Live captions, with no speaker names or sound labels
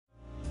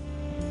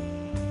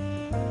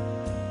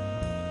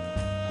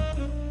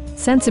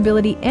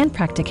sensibility, and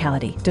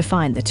practicality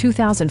define the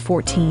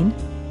 2014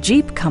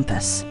 Jeep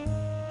Compass.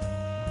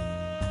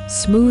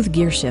 Smooth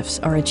gear shifts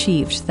are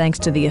achieved thanks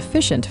to the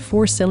efficient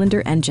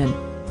 4-cylinder engine.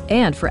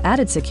 And for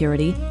added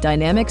security,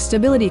 dynamic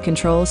stability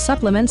control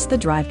supplements the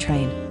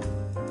drivetrain.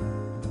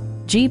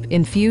 Jeep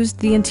infused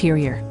the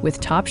interior with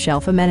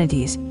top-shelf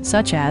amenities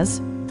such as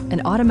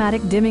an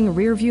automatic dimming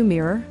rear-view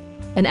mirror,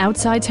 an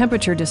outside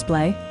temperature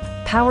display,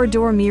 power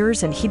door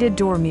mirrors and heated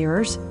door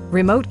mirrors,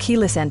 remote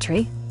keyless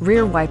entry,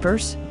 rear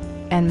wipers,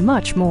 and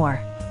much more.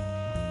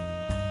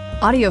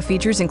 Audio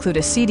features include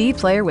a CD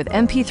player with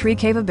MP3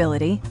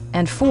 capability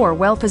and 4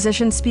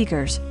 well-positioned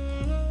speakers.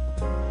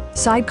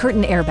 Side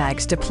curtain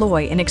airbags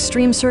deploy in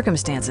extreme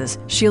circumstances,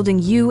 shielding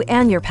you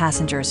and your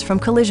passengers from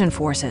collision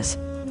forces.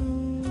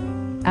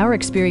 Our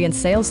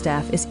experienced sales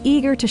staff is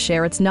eager to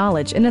share its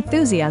knowledge and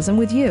enthusiasm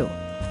with you.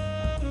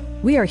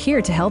 We are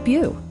here to help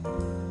you.